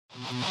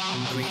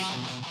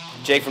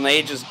Jake from the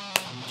Aeglyss,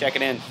 check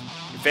it in.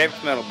 Your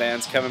favorite metal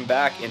band's coming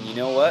back, and you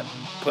know what?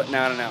 Putting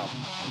out an album.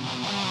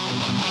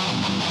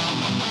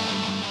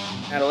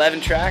 At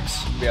 11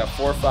 tracks, we have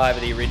 4 or 5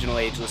 of the original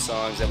Aeglyss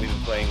songs that we've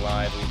been playing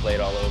live. We played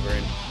all over,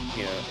 and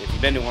you know, if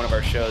you've been to one of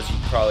our shows,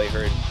 you've probably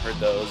heard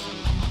those, and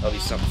that'll be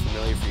something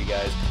familiar for you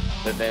guys.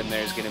 But then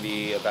there's going to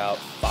be about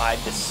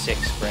 5 to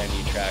 6 brand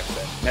new tracks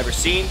that never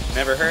seen,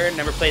 never heard,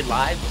 never played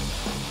live.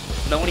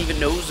 No one even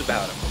knows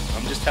about them.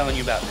 I'm just telling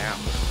you about now.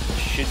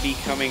 Should be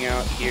coming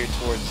out here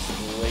towards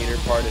the later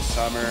part of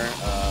summer.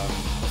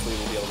 Hopefully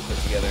we'll be able to put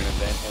together an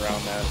event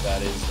around that.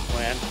 That is the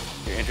plan.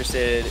 If you're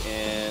interested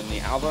in the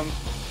album,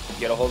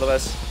 get a hold of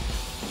us.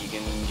 You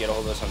can get a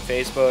hold of us on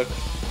Facebook.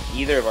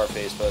 Either of our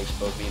Facebooks,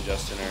 both me and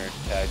Justin are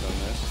tagged on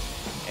this.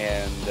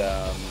 And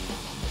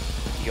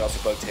you can also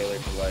bug Taylor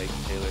if you like.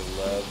 Taylor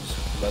loves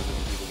it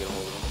when people get a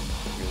hold of him.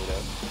 He really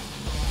does.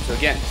 So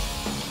again,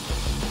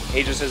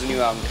 Aeglyss has a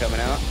new album coming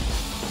out.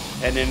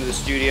 Heading into the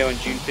studio on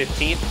June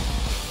 15th.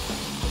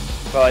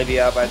 Probably be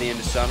out by the end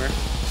of summer.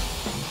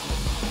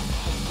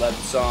 11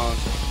 songs.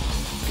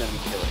 It's gonna be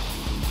killer.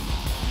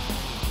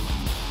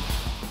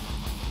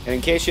 And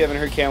in case you haven't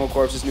heard Camel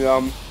Corpse's new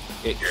album,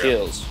 it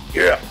kills.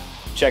 Yeah.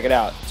 Check it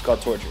out. It's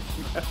called Torture.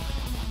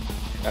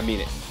 I mean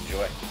it.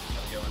 Enjoy.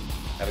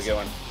 Have a good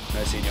one.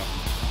 Nice seeing you.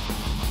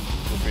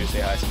 Feel free to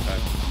say hi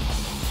sometime.